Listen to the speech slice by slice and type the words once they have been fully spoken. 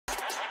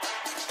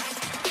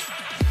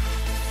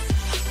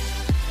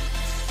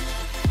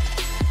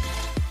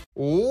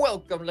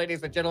Welcome,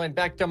 ladies and gentlemen,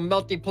 back to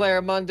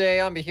Multiplayer Monday.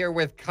 I'm here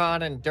with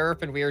Khan and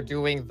Durf, and we are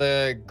doing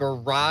the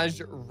Garage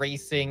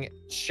Racing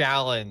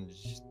Challenge.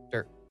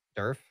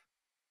 Durf?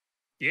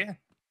 Yeah.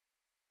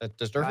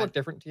 Does Durf look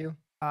different to you?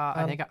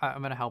 I think I'm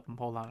going to help him.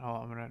 Hold on.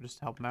 I'm going to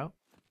just help him out.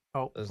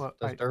 Oh, does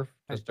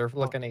Durf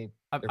look any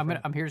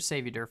different? I'm here to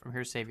save you, Durf. I'm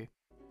here to save you.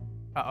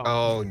 Uh-oh.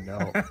 Oh,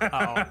 no.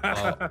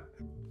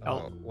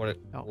 Uh-oh.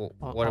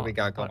 What do we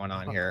got going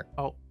on here?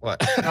 Oh.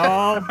 What?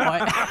 Oh, boy.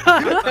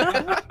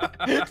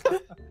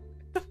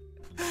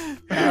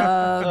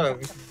 Well,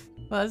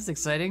 that's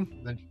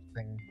exciting.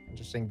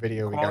 Interesting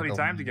video we got Quality going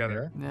time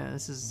together. here. Yeah,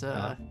 this is...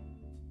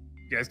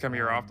 You guys come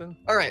here often?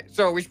 All right,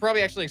 so we should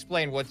probably actually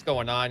explain what's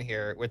going on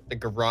here with the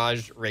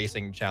Garage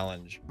Racing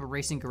Challenge. We're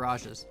racing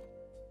garages.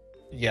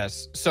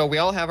 Yes, so we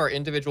all have our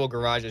individual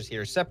garages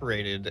here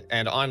separated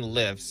and on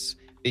lifts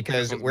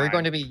because we're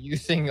going to be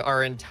using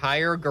our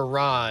entire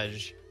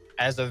garage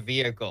as a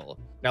vehicle.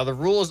 Now, the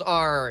rules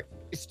are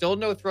still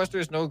no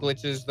thrusters, no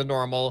glitches, the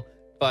normal,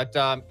 but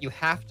you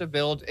have to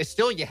build,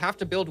 you have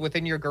to build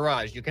within your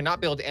garage. You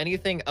cannot build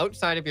anything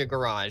outside of your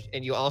garage,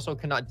 and you also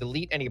cannot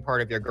delete any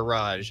part of your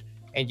garage.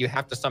 And you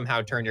have to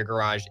somehow turn your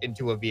garage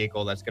into a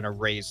vehicle that's going to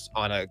race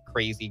on a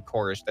crazy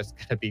course that's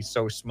going to be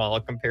so small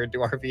compared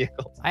to our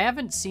vehicles. I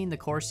haven't seen the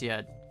course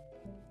yet.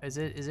 Is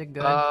it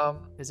good?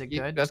 Is it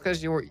good? That's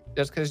because you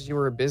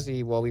were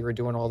busy while we were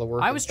doing all the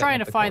work. I was trying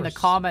to find the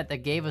comment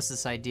that gave us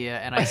this idea,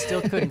 and I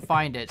still couldn't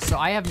find it. So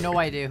I have no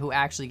idea who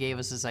actually gave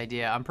us this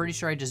idea. I'm pretty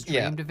sure I just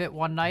dreamed of it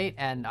one night,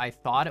 and I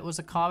thought it was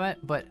a comment.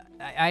 But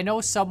I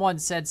know someone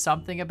said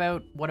something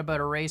about what about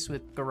a race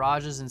with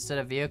garages instead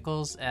of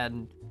vehicles,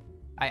 and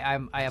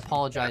I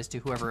apologize to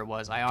whoever it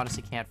was. I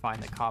honestly can't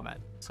find the comment.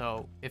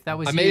 So if that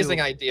was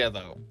amazing idea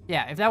though.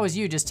 Yeah, if that was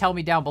you, just tell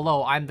me down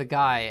below. I'm the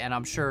guy, and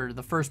I'm sure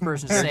the first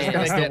person to say it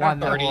is the one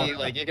that will...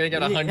 Like you're gonna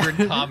get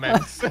 100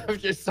 comments of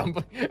just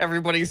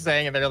everybody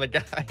saying and they're the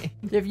guy.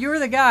 If you're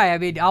the guy, I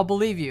mean, I'll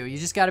believe you. You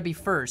just got to be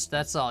first.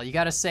 That's all. You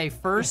got to say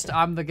first,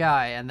 I'm the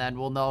guy, and then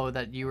we'll know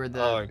that you were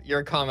the. Oh,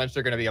 your comments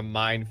are gonna be a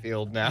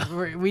minefield now.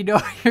 We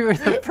know you were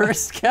the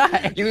first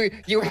guy.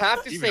 You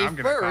have to say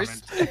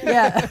first.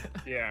 Yeah.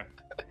 Yeah.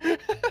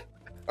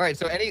 All right.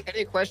 So any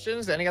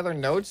questions? Any other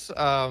notes?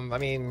 I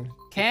mean,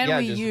 can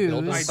we use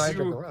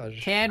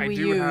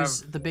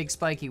the big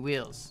spiky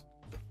wheels?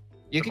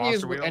 You can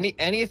use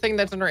anything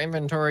that's in our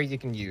inventory. You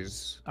can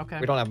use. Okay.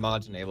 We don't have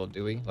mods enabled,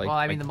 do we? Like, well,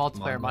 I mean the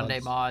multiplayer Monday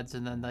mods,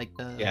 and then like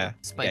the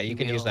spiky you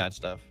can use that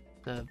stuff.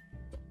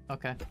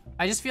 Okay.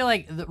 I just feel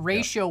like the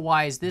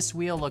ratio-wise, this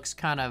wheel looks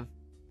kind of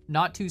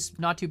not too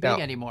big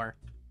anymore.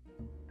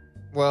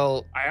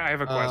 Well, I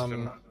have a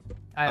question.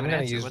 I'm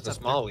gonna use the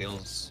small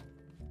wheels.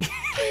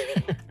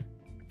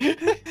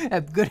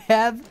 I'm gonna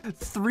have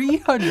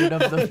 300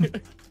 of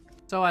them.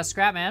 So,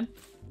 Scrapman.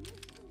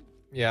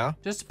 Yeah.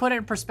 Just to put it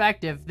in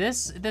perspective,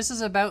 this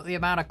is about the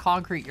amount of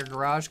concrete your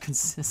garage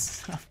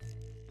consists of.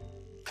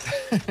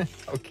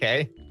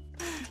 Okay.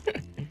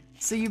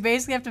 So you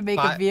basically have to make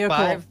a vehicle.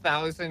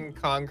 5,000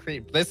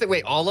 concrete. Listen,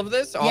 wait, all of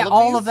this?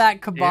 All of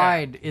that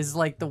combined is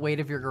like the weight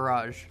of your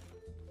garage.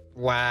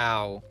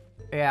 Wow.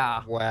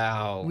 Yeah.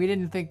 Wow. We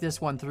didn't think this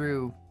one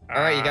through. All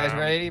right, you guys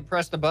ready?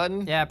 Press the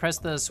button. Yeah, press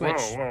the switch.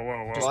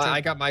 Whoa. Well,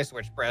 I got my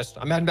switch pressed.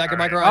 I'm heading back in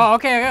my garage. Oh,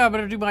 okay, I'm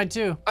gonna do mine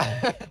too.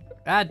 Durf,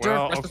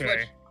 press the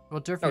switch.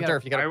 Well, Durf,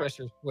 Durf, you gotta press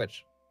your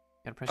switch.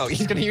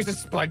 He's gonna use a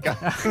spud gun.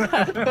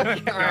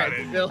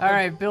 All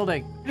right,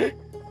 building.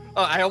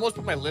 Oh, I almost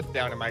put my lift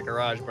down in my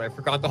garage, but I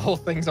forgot the whole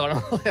thing's on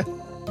a lift.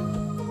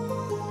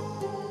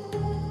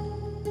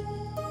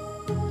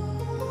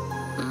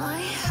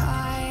 My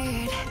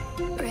heart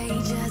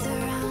rages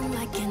around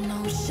like an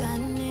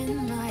ocean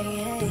in my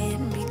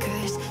head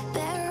because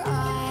there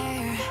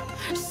are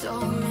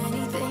so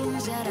many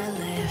things that I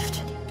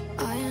left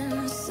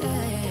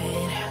unsaid.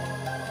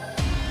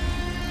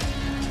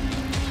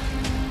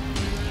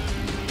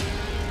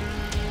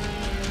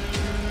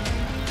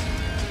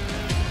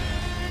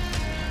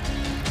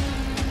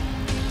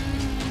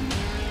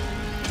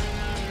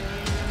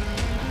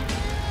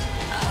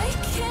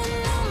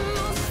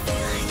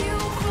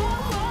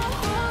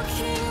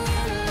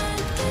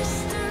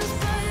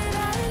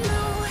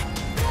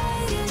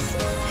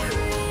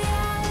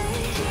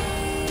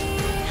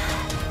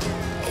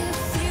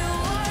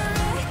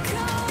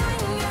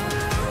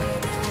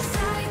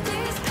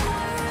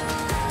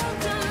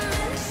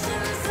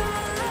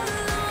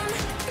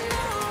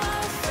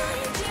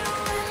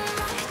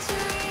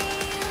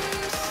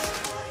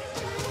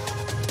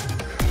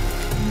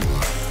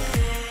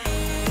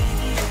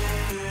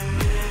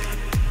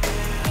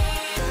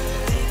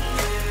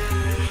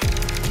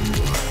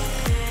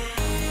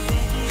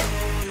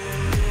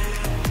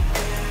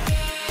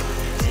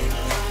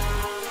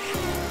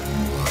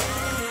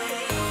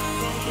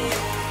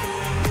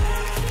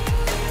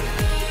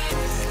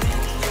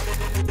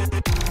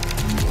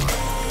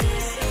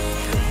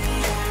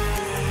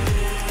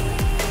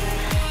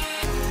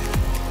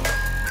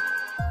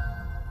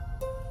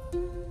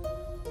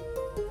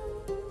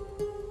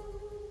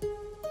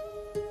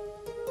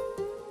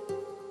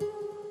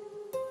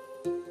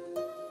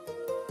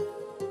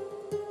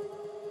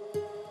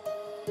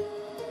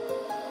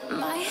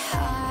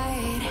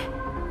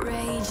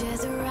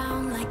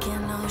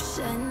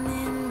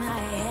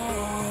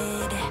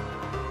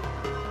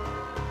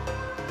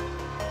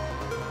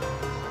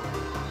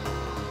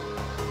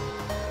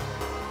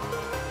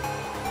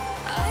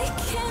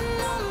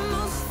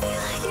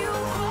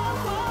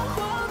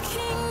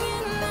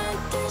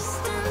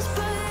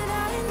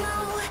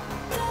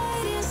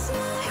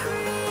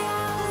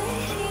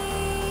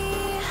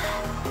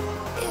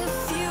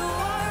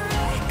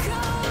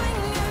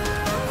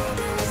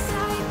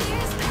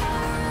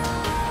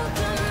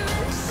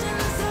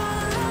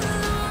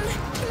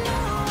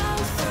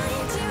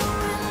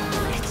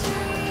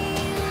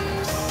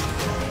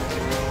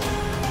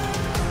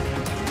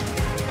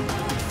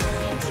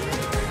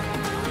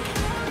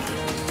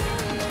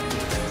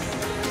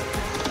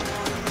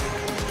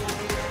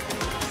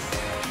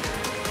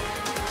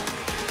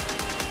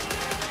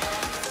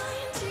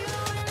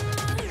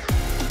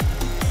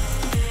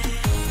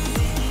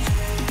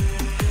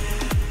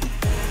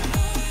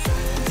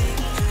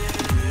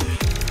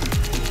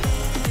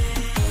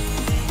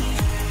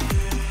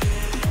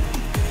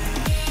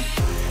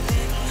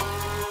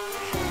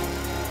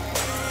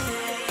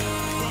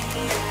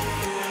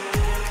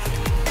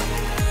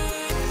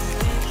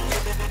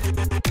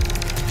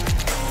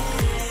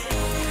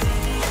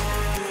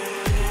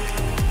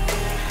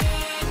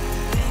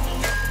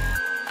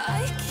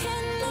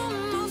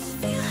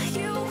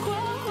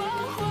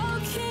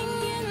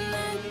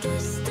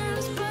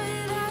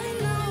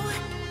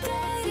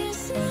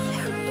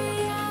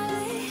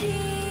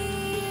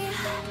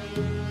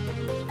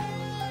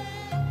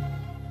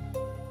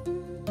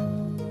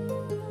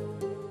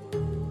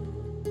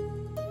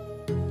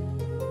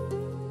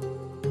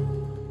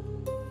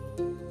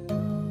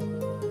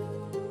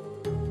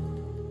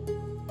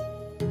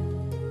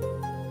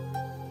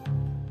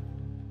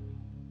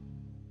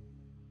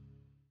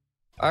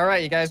 All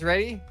right, you guys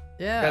ready? You guys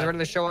Yeah. ready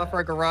to show off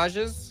our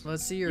garages?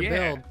 Let's see your Yeah.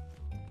 build.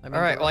 I mean,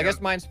 All right, well, I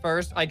guess mine's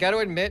first. I got to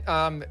admit,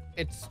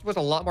 it was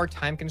a lot more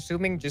time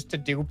consuming just to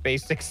do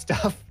basic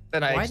stuff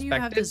than I why expected. do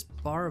you have this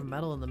bar of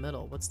metal in the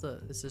middle? What's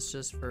the? Is this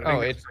just for?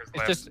 Oh, think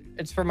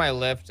it's for my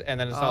lift, and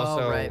then it's Oh,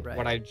 also right.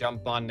 when I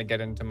jump on to get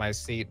into my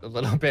seat a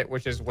little bit,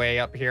 which is way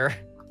up here.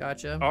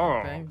 Gotcha. Oh.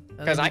 Okay. And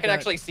Because then I you can got-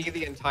 actually see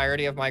the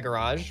entirety of my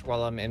garage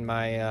while I'm in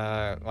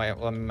while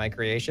I'm in my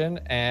creation,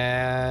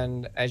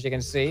 and as you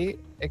can see,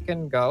 it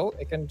can go,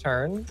 it can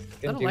turn, it Is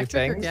can that do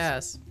electric things. or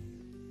gas?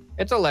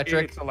 It's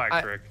electric. It's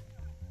electric.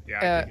 Yeah,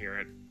 I can hear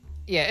it.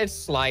 Yeah, it's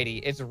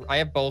slidey. I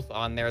have both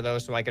on there though,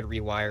 so I could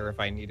rewire if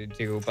I needed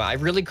to. But I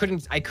really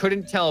couldn't. I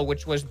couldn't tell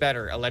which was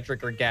better,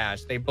 electric or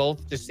gas. They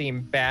both just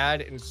seem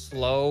bad and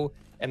slow.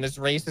 And this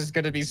race is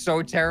gonna be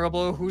so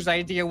terrible. Whose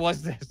idea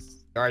was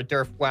this? All right,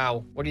 Durf.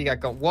 Wow, what do you got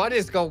going? What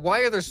is going?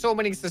 Why are there so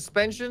many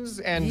suspensions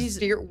and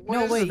steer?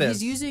 What is this?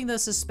 He's using the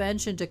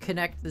suspension to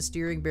connect the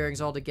steering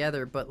bearings all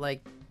together, but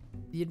like,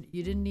 you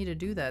didn't need to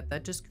do that.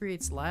 That just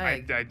creates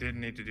lag. I didn't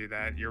need to do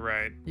that. You're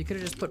right. You could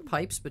have just put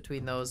pipes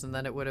between those, and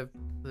then it would have.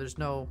 There's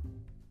no.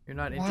 You're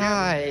not injured.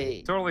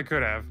 Why? Totally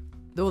could have.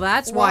 Though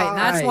that's why.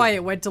 That's Why? why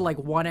it went to like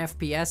 1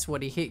 FPS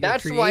when he hit your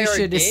That's why our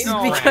creation. Is game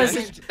No, because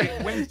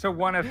it went to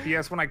 1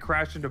 FPS when I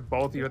crashed into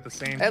both of you at the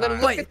same And then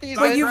time. look at these.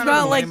 but guys you've trying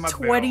got to like blame my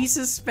 20 bill.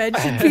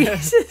 suspension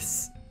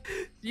pieces.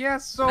 Yeah,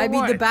 so I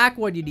mean, the what? back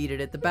one you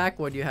needed it. The back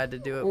one you had to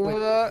do it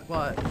with.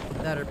 What?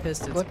 That are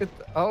pistons. Look at.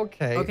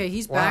 Okay. Okay,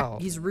 he's Wow.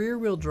 back. He's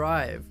rear-wheel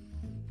drive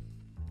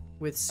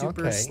with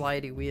super Okay.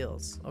 slidey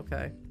wheels.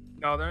 Okay.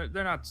 No,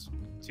 they're not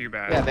too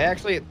bad. Yeah, they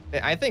actually.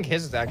 I think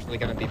his is actually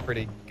gonna be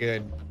pretty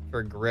good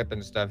for grip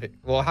and stuff.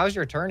 Well, how's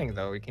your turning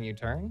though? Can you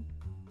turn?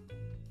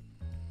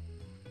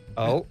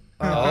 Oh.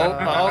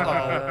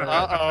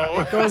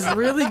 Uh-oh. It goes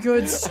really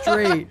good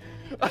straight.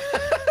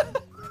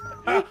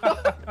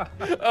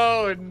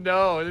 Oh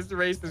no, this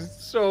race is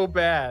so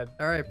bad.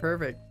 All right,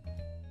 perfect.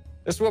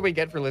 This is what we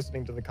get for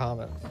listening to the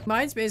comments.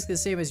 Mine's basically the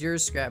same as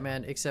yours,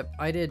 Scrapman, except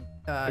I did.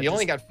 You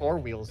only got 4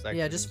 wheels sections.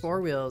 Yeah, just 4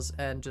 wheels,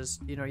 and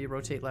just you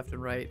rotate left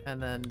and right,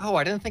 and then Oh,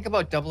 I didn't think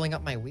about doubling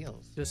up my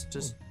wheels.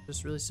 just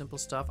really simple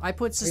stuff. I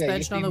put Oh, yeah,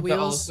 you suspension on the seem to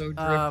wheels. also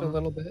drift a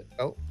little bit.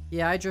 Oh.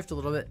 Yeah, I drift a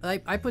little bit.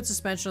 I put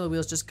suspension on the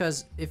wheels just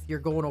because if you're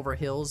going over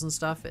hills and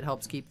stuff, it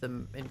helps keep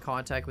them in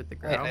contact with the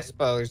I ground.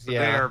 suppose, They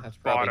yeah. are That's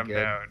probably bottomed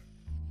good. out.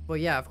 Well,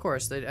 yeah, of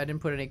course. I didn't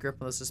put any grip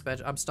on the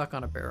suspension. I'm stuck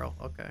on a barrel.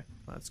 Okay,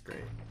 that's great.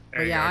 There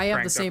But you yeah, go, I have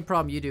crank the up- same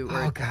problem you do,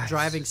 where Oh, guys,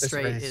 driving this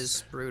straight race.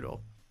 is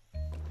brutal.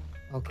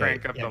 Okay.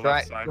 Crank up yeah, the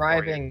left side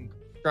for you.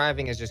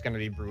 driving is just going to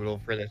be brutal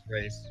for this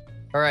race.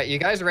 All right, you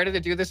guys ready to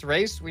do this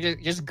race? We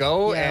just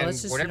go Yeah, and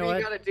let's just- whatever you know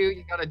you what? gotta do,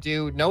 you gotta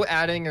do. No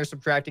adding or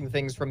subtracting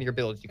things from your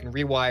builds. You can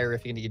rewire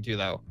if you need to,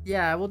 though.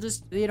 Yeah, we'll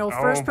just,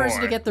 first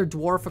person to boy. get their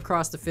dwarf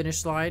across the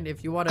finish line.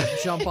 If you want to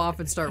jump off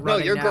and start No,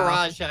 running your now.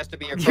 garage has to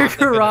be across Your the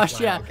finish garage,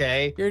 line, yeah.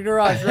 Okay. Your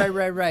garage,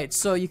 right.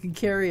 So you can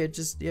carry it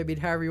just,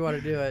 however you want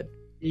to do it.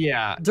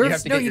 Yeah.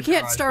 Durf, no, you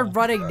can't start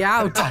running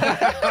now.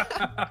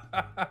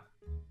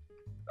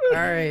 All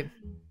right.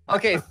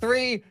 Okay,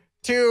 3,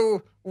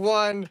 2,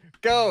 1,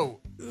 go.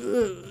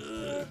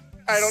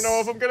 I don't know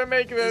if I'm gonna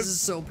make This this.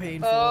 is so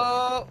painful.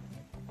 Oh,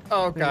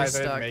 You're guys,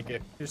 I stuck. didn't make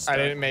it. You're I stuck.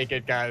 didn't make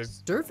it,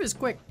 guys. Durf is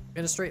quick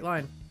in a straight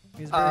line.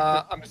 He's very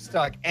quick. I'm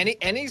stuck.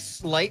 Any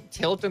slight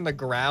tilt in the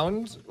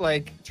ground,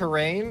 like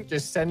terrain,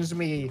 just sends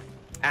me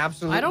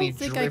absolutely I don't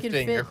think I can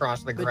drifting fit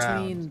across the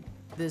ground. between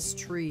this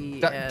tree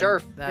D- and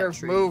Durf, that Durf,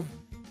 tree. move.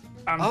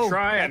 I'm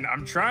trying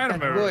to That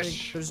move.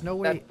 Bush. There's no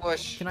way. That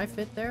bush. Can I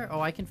fit there?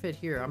 Oh, I can fit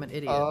here. I'm an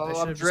idiot. Oh, I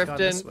should I'm have just gone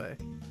this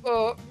drifting. way.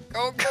 Oh,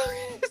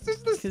 this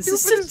is the This is the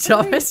stupidest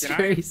dumbest Can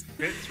I race.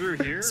 fit through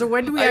here? So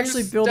when do we I'm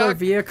actually build our stuck.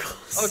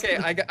 vehicles? Okay,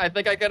 I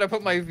think I gotta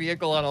put my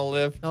vehicle on a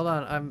lift. Hold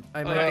on.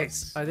 I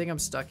Nice. think I'm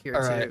stuck here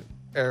All too. right,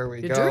 there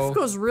we The go. drift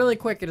goes really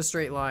quick in a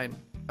straight line.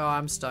 Oh,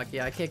 I'm stuck.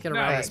 Yeah, I can't get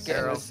around Nice. this Get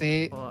in barrel. the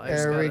seat. Well,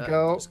 There we I'm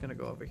go. just gonna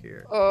go over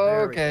here. Oh,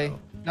 There we okay.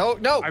 go.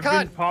 No, I've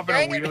cut. been popping a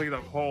Dang it. wheelie the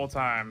whole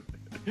time.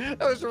 That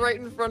was right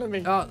in front of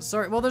me. Oh,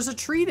 sorry. Well, there's a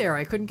tree there.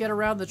 I couldn't get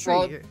around the tree.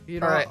 Well, You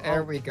know, all right, there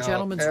I'll- we go.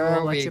 Gentleman's there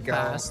rule, let we you go.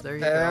 pass. There you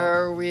go.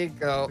 There we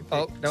go.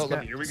 Oh no,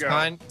 look, Here we go.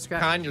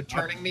 Con, you're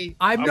turning me.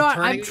 I'm not.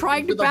 I'm turning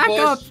trying to into the back bush.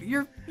 up.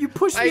 You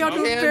pushed me I onto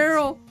the can't.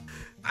 barrel.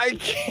 I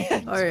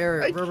can't. All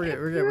right, I we're good.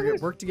 We're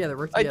good. Work together.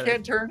 Work I together.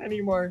 can't turn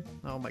anymore.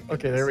 Oh my god.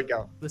 Okay, there we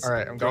go. Listen. All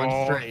right, I'm going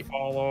Don't straight.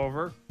 fall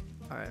over.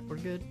 All right, we're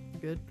good. We're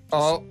good.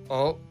 Oh,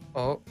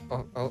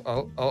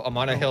 I'm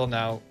on a hill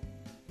now.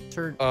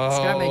 Turn. Oh,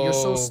 Skyman, you're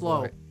so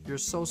slow. boy. You're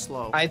so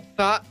slow.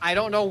 I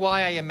don't know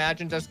why I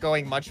imagined us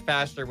going much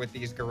faster with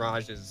these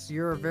garages.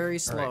 You're very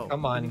slow.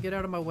 come Can on. you get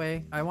out of my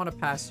way? I want to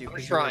pass you. I'm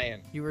 'cause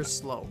trying. You were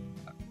slow.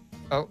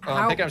 Oh, How-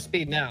 I'm picking up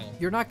speed now.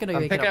 You're not gonna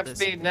I'm make it picking up up this.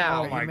 speed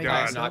now. Oh my You're making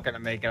God. this I'm not up? gonna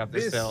make it up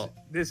this hill.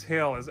 This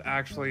hill is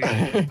actually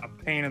a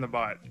pain in the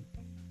butt.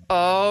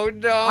 Oh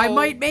no! I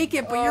might make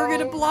it, but you're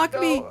gonna block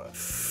me.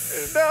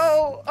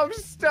 No, I'm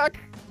stuck.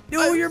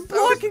 No, I'm you're so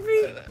blocking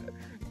me.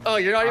 Oh,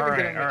 you're not even All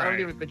gonna. right, Make, I don't all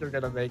even think you're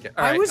gonna make it.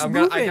 I All right, was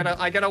moving.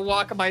 I gotta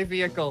walk my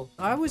vehicle.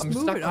 I was I'm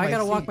stuck moving. on I my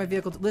gotta walk seat. my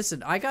vehicle.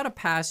 Listen, I gotta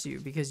pass you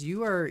because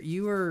you are.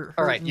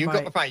 All right, hurting you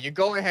my, go. Fine, you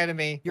go ahead of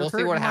me. You're We'll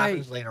see what hurting my-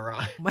 happens later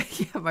on.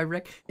 My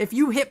wreck. If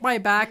you hit my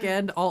back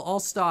end, I'll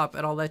stop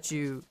and I'll let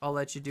you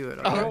do it.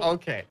 Okay? Oh,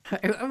 okay.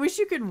 I wish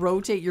you could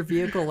rotate your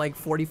vehicle like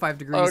 45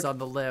 degrees Okay. on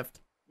the lift.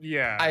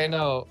 Yeah. I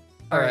know.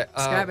 All All right, right.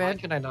 Scrap Why Man.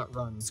 can I not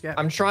run? Scrap-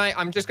 I'm trying.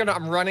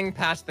 I'm running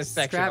past this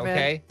section. Scrap Man,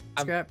 Okay.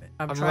 I'm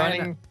I'm I'm trying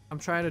running. I'm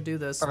trying to do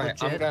this All right.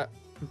 legit. I'm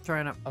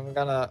trying to. I'm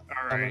gonna. All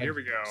I'm right, gonna here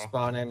we go.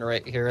 spawn in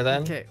right here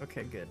then. Okay,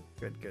 good.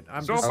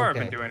 I'm So just, far, I've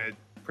Okay. been doing it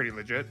pretty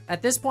legit.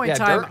 at this point Yeah, in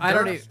time, Dirt, I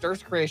don't Dirt- even.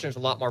 Dirt's creation is a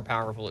lot more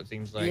powerful. It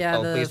seems like. Yeah,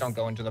 oh, the please don't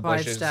go into the 5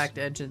 bushes. stacked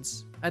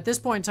engines. At this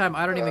point in time,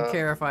 I don't even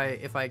care if I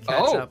catch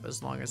Oh. up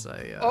as long as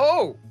I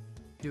Oh.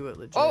 do it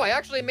legit. Oh, I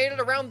actually made it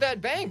around that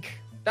bank.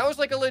 That was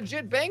like a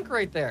legit bank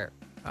right there.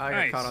 I got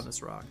Nice. caught on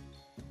this rock.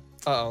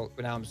 Uh-oh,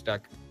 now I'm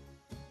stuck.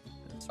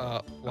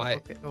 Why?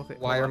 Okay,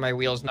 Why hold are on. my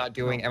wheels not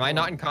doing? Am I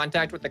not in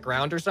contact with the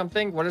ground or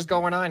something? What is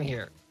going on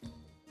here?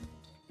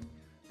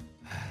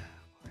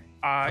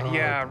 Oh.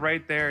 Yeah,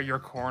 right there, your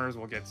corners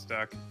will get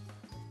stuck.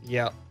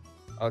 Yep.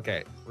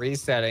 Okay,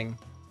 resetting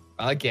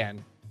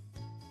again.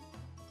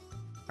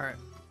 All right,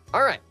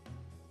 All right,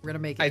 we're gonna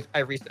make it. I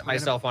reset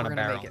myself on a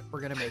barrel. Make it.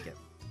 We're gonna make it.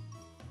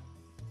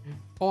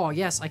 Oh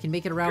yes, I can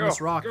make it around Go,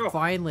 this rock. go.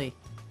 Finally.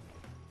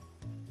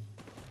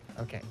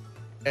 Okay.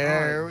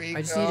 There we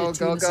I just go. need to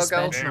tune Go, the go, go.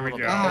 suspension There a we little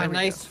go. bit. Ah, There we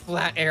nice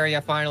flat area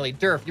finally.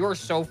 Durf, you are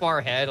so far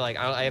ahead. Like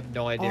I have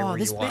no idea Oh, where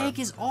this you are. bank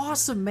is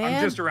awesome, man.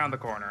 I'm just around the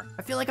corner.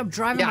 I feel like I'm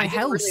driving Yeah, my I did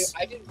house. really-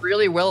 I did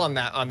really well on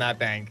that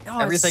bank. Oh,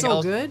 it's Everything so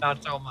else, good.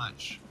 not so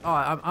much. Oh,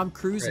 I'm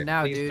cruising Right,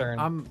 now, please dude. turn.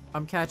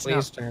 I'm catching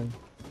Please up. turn.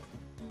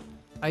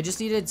 I just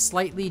needed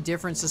slightly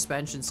different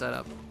suspension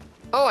setup.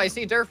 Oh, I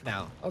see Durf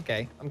now.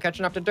 Okay, I'm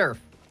catching up to Durf.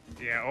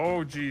 Yeah.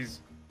 Oh, geez.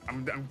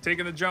 I'm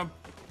taking the jump.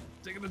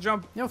 Taking the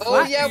jump. You know,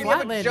 Oh yeah, we have a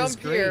Flatland is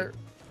jump great. here.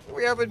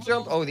 We have a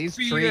jump. Oh, these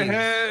Speed trees.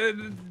 ahead.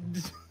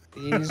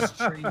 These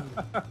trees.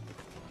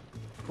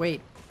 Wait,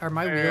 are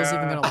my wheels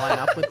even gonna line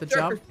up with the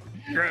jump?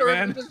 Great, Durf,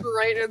 man. just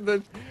right in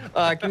the.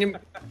 Can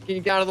you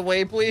get out of the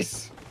way,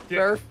 please, Yeah.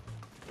 Durf?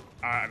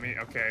 I mean,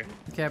 okay.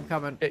 Okay, I'm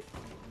coming. Hey,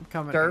 I'm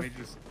coming. Durf. Let me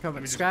just, let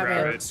Coming. me just Scrap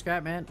grab man. it.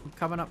 Scrap man. I'm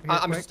coming up here.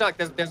 I'm quick. stuck.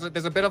 There's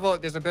a bit of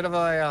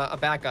a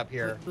backup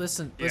here.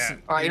 Listen, Yeah.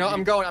 listen. All right, you know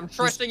I'm going. I'm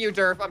trusting you,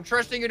 Durf. I'm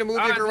trusting you to move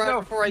your garage no,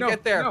 before I no,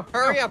 get there. no,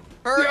 Hurry no. up!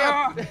 Hurry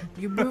up!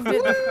 You moved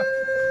it.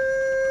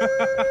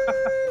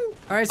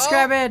 All right,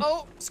 Scrap man.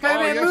 Oh, Scrap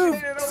oh, man, you move.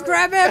 made it over.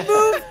 Scrap man,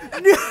 move.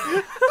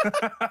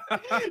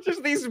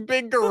 Just these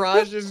big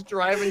garages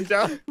driving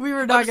down. We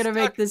were not I'm gonna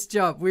make stuck. this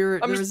jump. There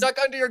I'm was- stuck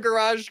under your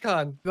garage,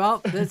 con. Well,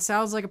 that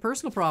sounds like a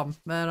personal problem,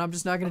 man. I'm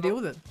just not gonna deal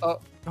with it. Oh,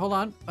 Hold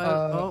on.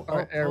 all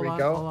right, there hold we on,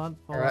 go. Hold on.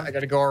 all Hold right, on. I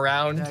gotta go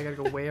around. Yeah, I gotta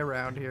go way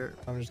around here.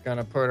 I'm just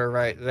gonna put her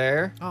right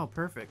there. Oh,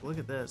 perfect. Look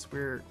at this.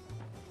 We're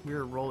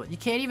rolling. You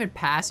can't even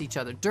pass each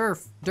other.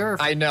 Durf,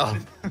 I know.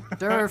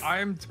 Durf,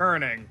 I'm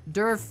turning.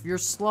 Durf. You're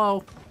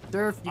slow.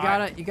 Durf,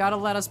 you gotta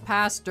let us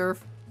pass, Durf.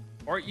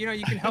 Or you know,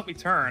 you can help me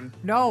turn.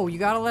 No, you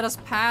gotta let us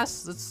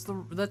pass. That's the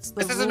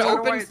This is rule. an How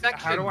do open I-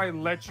 section. How do I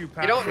let you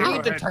pass? You don't Go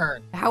need to ahead.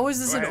 turn. How is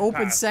this Go an ahead,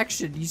 open pass.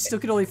 section? You still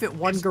can only fit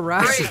one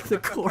garage great. in the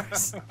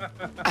course.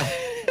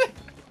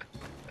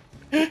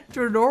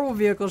 To a normal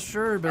vehicle,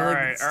 sure, but like,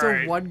 Alright, it's still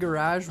alright. one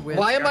garage with.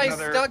 Why am Got I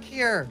another- stuck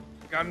here?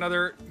 Got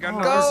another. Got Oh,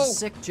 another. this Go. is a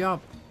sick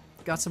jump.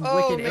 Got some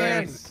Oh, wicked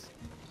air. man.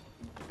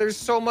 There's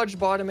so much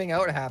bottoming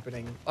out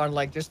happening on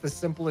like just the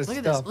simplest Look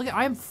at stuff. this. Look at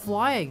I am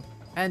flying,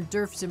 and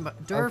Durf's in my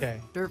Durf. Okay.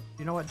 Durf.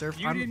 You know what, Durf?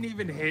 You didn't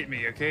even hit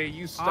me, okay?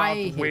 You stopped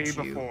I way hit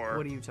you. before.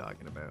 What are you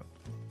talking about?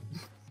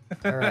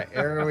 All right,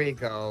 here we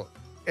go.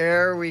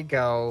 Here we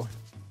go.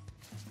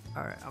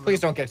 All right. Please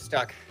don't get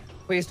stuck.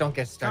 Please don't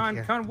get stuck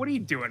here. Con, what are you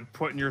doing?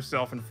 Putting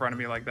yourself in front of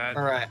me like that?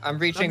 All right, I'm I'm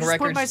reaching just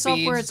putting record myself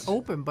speeds. where it's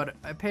open, but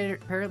I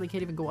apparently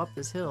can't even go up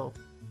this hill.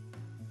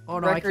 Oh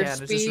no, I Record can. It's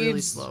just really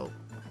speeds. slow.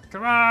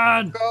 Come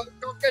on. Go,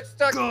 don't get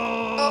stuck. Go.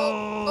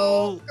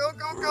 Oh,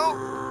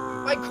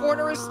 go. My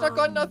corner is stuck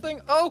on nothing.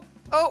 Oh,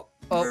 no,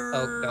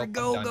 I'm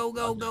Go, done. go,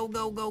 go, go,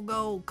 go, go,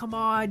 go. Come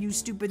on, you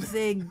stupid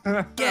thing.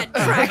 Get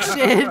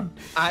traction.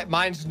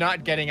 Mine's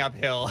not getting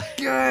uphill.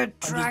 Get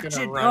just gonna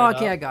traction. run Oh, it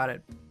okay, up. I got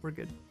it. We're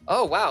good.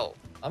 Oh, wow.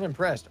 I'm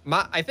impressed.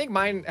 I think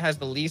mine has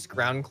the least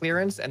ground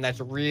clearance, and that's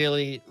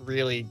really,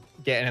 really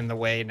getting in the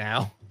way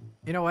now.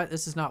 You know what?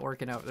 This is not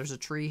working out. There's a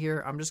tree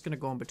here. I'm just gonna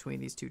go in between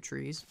these two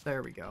trees.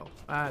 There we go.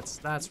 That's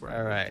where I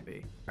All need right. to be.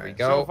 Here All we right.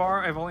 go. So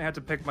far, I've only had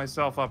to pick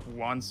myself up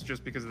once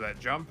just because of that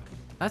jump.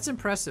 That's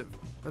impressive.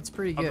 That's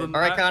pretty Other good. than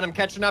All right, that- Con, I'm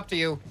catching up to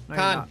you. No,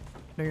 you're Con. not.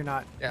 No, you're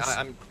not. Yeah,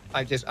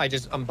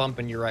 I'm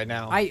bumping you right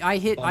now. I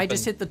just bumping.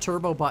 hit the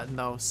turbo button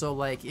though, so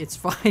like it's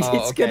fine.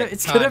 Oh, okay.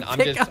 It's gonna Con,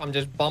 pick up. I'm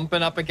just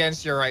bumping up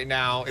against you right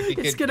now. If you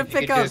could, It's gonna if you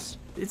pick could up. just-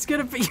 It's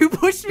gonna. You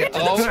push me into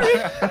the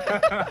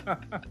Oh,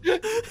 tree.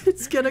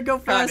 It's gonna go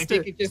Con, if faster.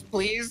 you could just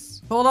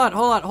please. Hold on.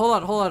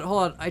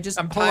 I just.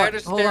 I'm hold tired on,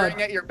 of hold staring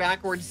on. at your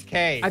backwards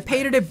K. I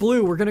painted it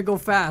blue. We're gonna go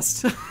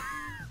fast.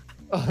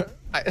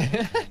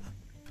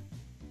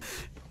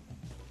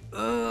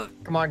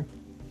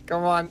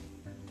 Come on.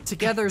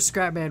 Together,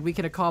 Scrapman, we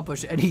can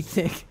accomplish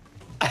anything.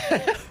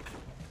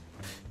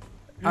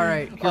 All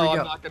right, here we go. I'm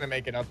not gonna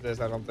make it up this.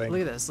 I don't think.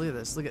 Look at this. Look at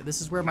this. Look at this.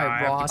 Is where my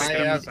I raw. have to pick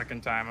it up the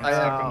second time. I'm I have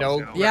stuck no-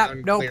 on the Yeah,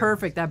 ground no, clearance.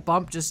 perfect. That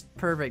bump just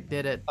perfect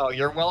did it. Oh,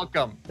 you're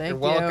welcome. Thank you're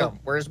welcome. you.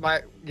 Where's my?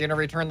 You gonna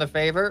return the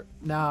favor?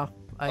 No,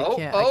 I Oh,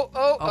 can't. oh, oh,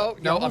 oh, oh!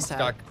 you No, I'm almost had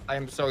stuck. it. I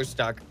am so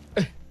stuck.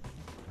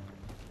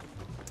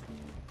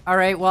 All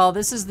right, well,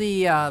 this is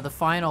the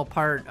final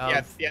part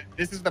of. Yeah.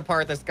 This is the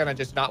part that's gonna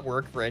just not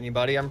work for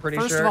anybody. I'm pretty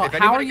First sure. of all, If how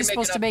anybody are can you make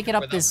supposed to make it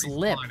without up this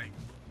lip? respawning.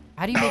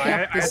 How do you make it I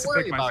up had this? to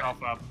worry pick about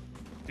myself up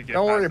to get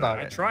Don't worry past about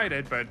that. it. I tried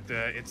it, but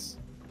it's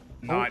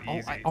not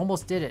easy. I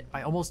almost did it.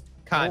 I almost.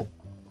 Con,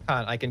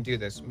 Oh, I can do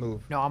this.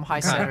 Move. no, I'm high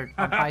centered.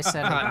 I'm high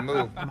centered. Con,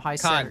 move. I'm high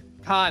centered.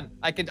 Con,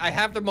 I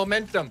have the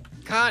momentum.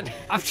 Con.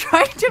 I'm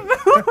trying to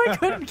move. I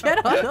couldn't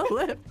get on the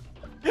lip.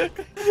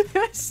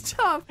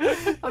 Stop.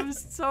 I'm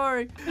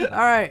sorry. All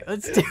right,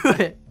 let's do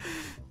it.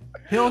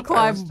 Hill I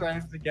climb. was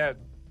trying to get.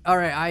 All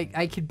right,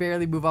 I can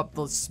barely move up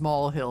the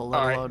small hill, let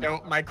All right, alone.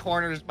 no, my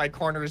corners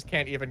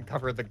can't even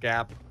cover the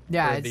gap.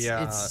 Yeah,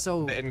 for it's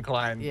so. the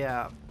incline.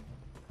 Yeah.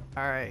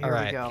 All right, here All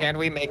right, we go. can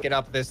we make it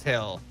up this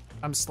hill?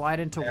 I'm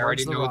sliding I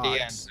already towards the know rocks.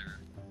 the answer.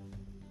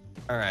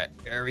 All right,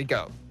 there we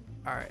go.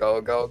 All right, Go.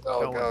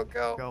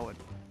 going.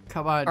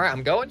 Come on. All right,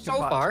 I'm going so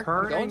Come on. far.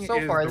 I'm going Turning so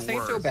is far. the This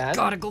ain't so worst. bad.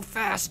 Gotta go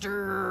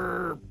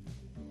faster.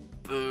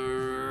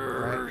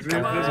 Right.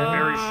 There's a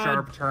very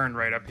sharp turn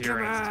right up here,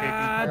 and it's taking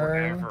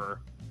forever.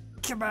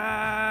 Come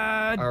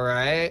on. All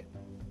right.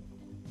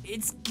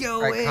 It's All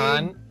going. right,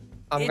 Con.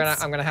 I'm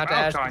gonna have to Wow,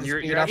 ask Con, you to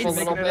you're speed up a actually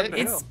little making it up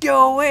bit. the It's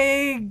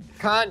going.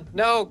 Con,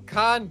 no,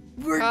 Con.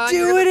 We're Con,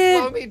 doing you're gonna it.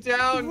 Slow me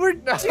down. We're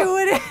No.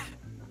 doing it.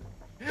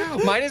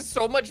 Mine is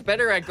so much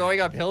better at going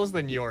up hills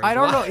than yours. I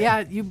don't know. Why?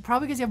 Yeah, you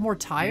probably because you have more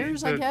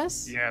tires, I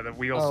guess. Yeah, the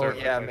wheel Oh,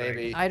 surface. yeah, I think.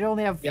 maybe. I'd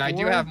only have 4. Yeah, I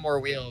do have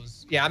more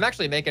wheels. Yeah, I'm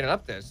actually making it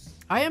up this.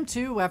 I am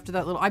too. After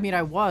that little, I mean,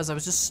 I was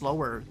just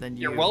slower than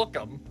you. You're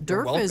welcome.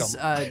 You're Durf is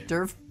welcome.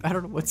 Durf. I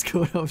don't know what's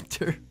going on with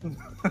Durf.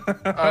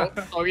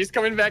 Oh, he's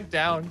coming back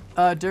down.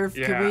 Durf,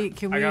 Yeah,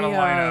 can I we gotta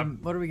line up.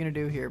 what are we gonna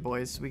do here,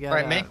 boys? We got All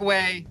right, make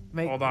way.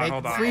 Hold on,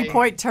 hold on.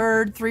 3-point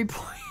turn,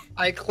 3-point.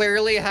 I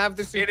clearly have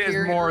the It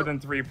superior is more than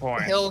 3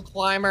 points. hill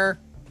climber.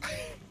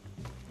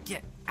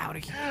 Get out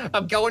of here.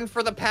 I'm going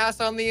for the pass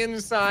on the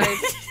inside.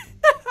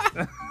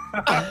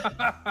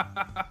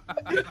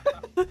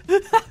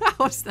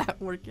 How's that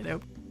working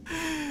out?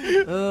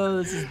 Oh,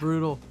 this is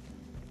brutal.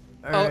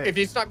 All Oh, right. if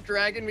you stop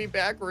dragging me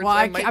backwards, Well,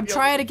 I might I'm be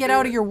trying able to get do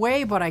out of it. your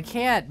way, but I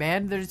can't,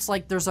 man.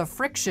 There's a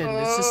friction.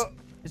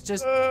 It's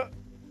just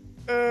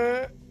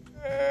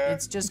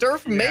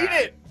Durf made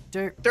it.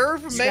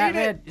 Durf made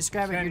it.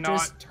 Scrapman,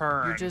 Cannot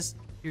turn.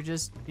 you're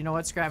just, you know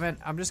what, Scrapman?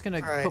 I'm just gonna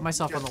All right, put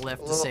myself on just the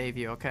lift a to little- save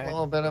you, okay? A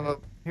little bit of a.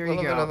 Here you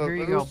little bit go. of a Here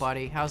you go, boost.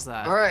 buddy. How's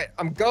that? All right,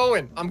 I'm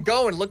going.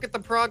 Look at the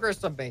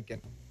progress I'm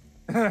making.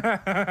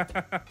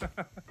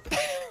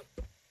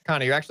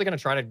 Connor, you actually gonna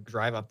try to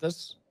drive up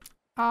this?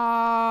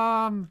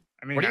 I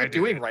mean, What are I you did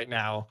doing it. right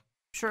now?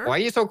 Sure. Why are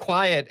you so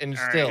quiet and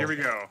All right, still? here we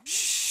go.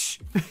 Shh.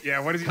 Yeah,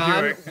 what is he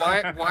Con, doing?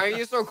 why are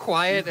you so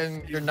quiet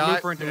and you're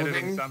not Blueprint editing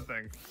moving?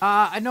 something.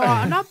 No,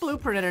 I'm not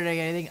blueprint editing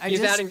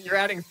anything. You're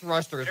adding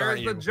thrusters, There's aren't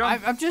the you?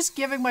 jump. I'm just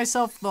giving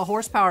myself the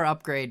horsepower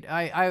upgrade.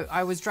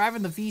 I was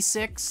driving the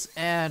V6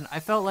 and I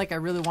felt like I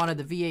really wanted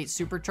the V8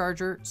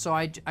 supercharger, so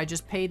I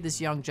just paid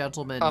this young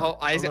gentleman Oh, a little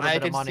I bit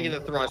of can money. see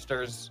the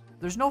thrusters.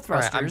 There's no All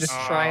right, thrusters.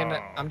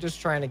 I'm just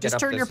trying to get Just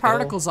up turn this your hill.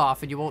 particles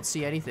off and you won't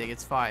see anything.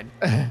 It's fine.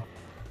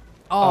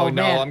 Oh,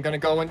 no, man. I'm gonna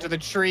go into the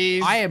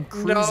trees. I am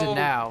cruising No.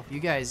 now. You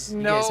guys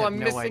No, have I'm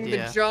no missing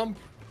idea. the jump.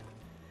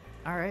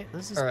 All right,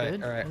 this is All right,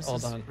 good. all right, This hold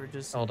is- on. We're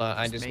just Hold on,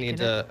 I just making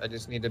need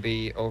it. to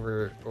be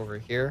over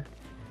here.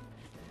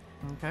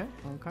 Okay.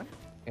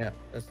 Yeah,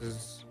 this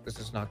is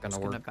not gonna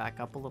Just work. gonna back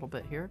up a little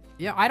bit here.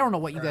 Yeah, I don't know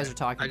what you guys are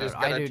talking I about. just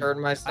gotta turn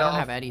myself. I don't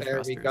have any there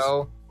thrusters. we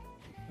go.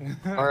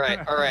 All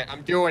right,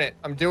 I'm doing it.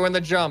 I'm doing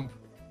the jump.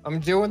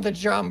 Let's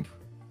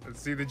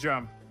see the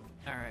jump.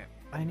 All right.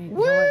 I need. You know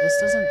what? This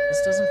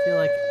doesn't feel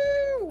like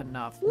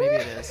enough. Maybe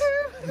it is.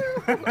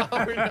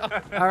 Oh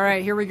no. All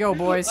right, here we go,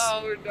 boys.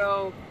 Oh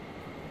no.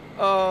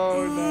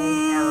 Oh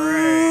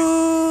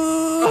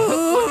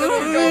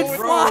It no.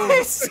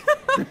 flies.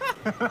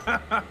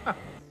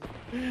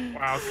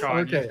 Wow, Con.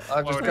 Okay, you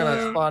I'm just slowed gonna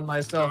down. spawn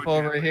myself So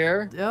over gently.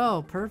 here.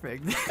 Oh,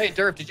 perfect. Hey,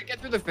 Durf, did you get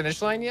through the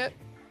finish line yet?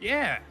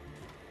 Yeah.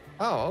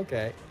 Oh,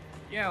 okay.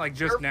 Yeah, like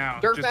just now.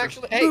 Durf Just a-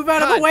 actually. Hey, Move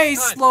out of the Con, way,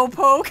 Con,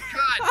 slowpoke.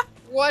 Con,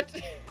 what?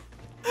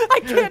 I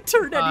can't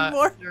turn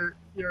anymore.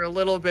 You're a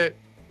little bit.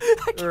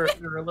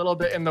 You're a little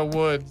bit in the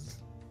woods.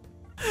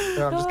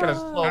 So I'm just gonna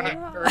slowly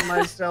turn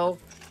myself.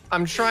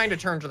 I'm trying to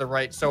turn to the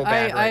right so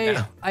bad right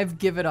now. I've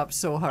given up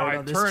so hard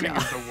on this turning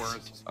challenge. is the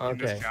worst in Okay.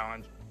 this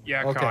challenge.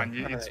 Yeah, Okay, Con,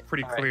 all it's right,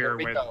 pretty all right, clear here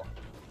we with. go.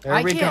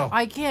 There we go.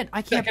 I can't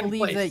Second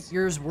believe place. that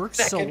yours works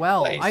so Second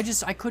well.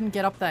 place. I couldn't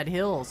get up that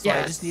hill, so I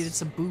Yes. just needed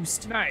some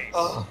boost. Nice.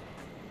 Oh,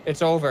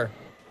 it's over.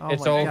 Oh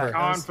It's my over. God, that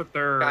Con was- for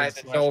third. Guys,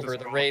 it's slash over.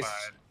 The race,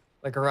 disqualified.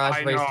 the garage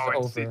I race know,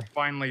 is it's, over. it's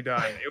finally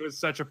done. It was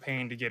such a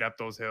pain to get up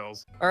those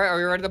hills. All right, are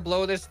we ready to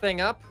blow this thing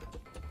up?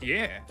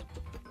 Yeah.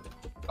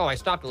 Oh, I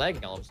stopped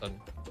lagging all of a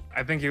sudden.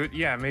 I think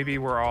yeah, maybe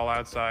we're all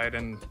outside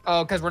and.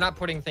 Oh, because we're not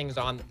putting things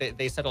on.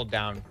 They settled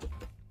down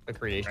the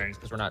creations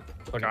because Right. we're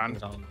not putting Gone.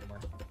 things on anymore.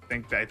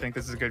 I think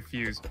this is a good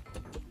fuse.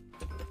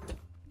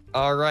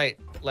 All right,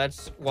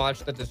 let's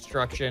watch the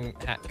destruction.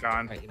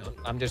 Gone. Right, you know,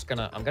 I'm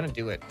gonna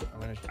do it.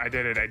 I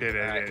did it. I did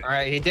it. I did it. All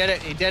right, he did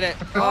it. He did it.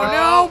 Oh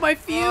no, my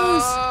fuse!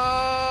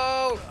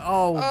 Oh,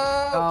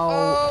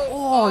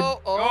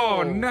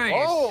 Oh, nice.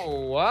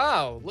 Oh,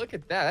 wow. Look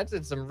at that. That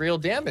did some real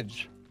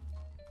damage.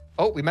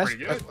 Oh, we messed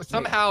Pretty good.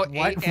 somehow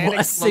What? an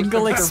A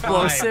single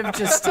explosive explosive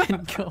just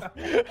didn't go.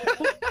 There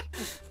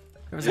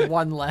was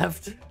one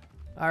left.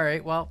 All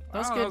right, well, that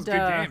was good. That was a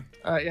good game.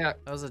 Yeah.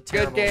 That was a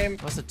terrible game.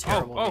 That was a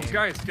terrible Oh,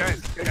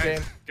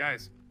 game.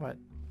 guys. What?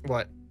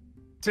 What?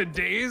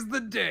 Today's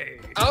the day.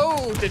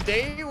 Oh,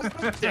 today was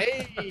the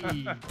day.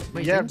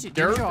 Wait, Yeah, didn't you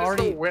Dirk is the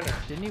already winner.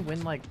 Didn't he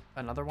win like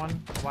another one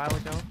a while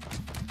ago?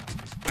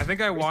 I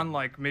think I won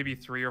like maybe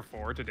 3 or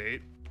 4 to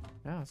date.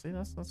 Yeah, see,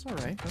 that's all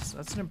right.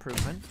 That's an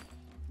improvement.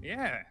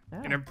 Yeah.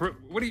 Yeah.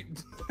 What do you?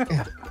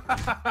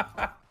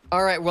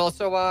 All right, well,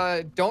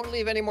 so don't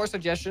leave any more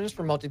suggestions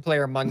for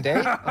Multiplayer Monday.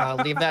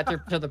 Leave that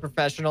to the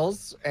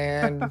professionals,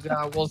 and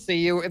we'll see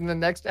you in the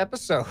next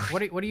episode.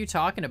 What are you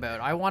talking about?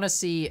 I want to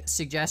see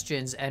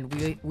suggestions, and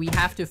we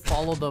have to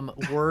follow them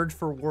word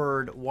for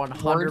word,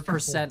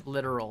 100%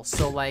 literal.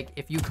 So like,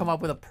 if you come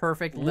up with a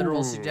perfect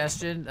literal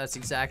suggestion, that's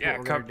exactly what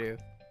we're gonna do.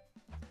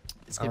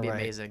 It's gonna be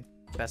amazing.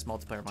 Best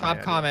Multiplayer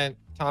Monday.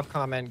 Top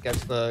comment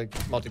gets the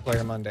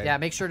Multiplayer Monday. Yeah,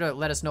 make sure to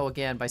let us know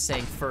again by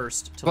saying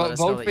first to Vote- let us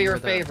know vote that for you your were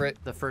favorite.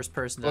 the first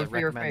person to Vote for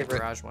your recommend the favorite.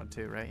 garage one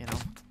too, right? You know,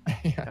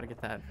 Yeah. gotta get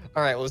that.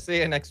 All right, we'll see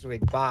you next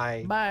week.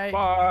 Bye. Bye.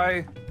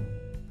 Bye.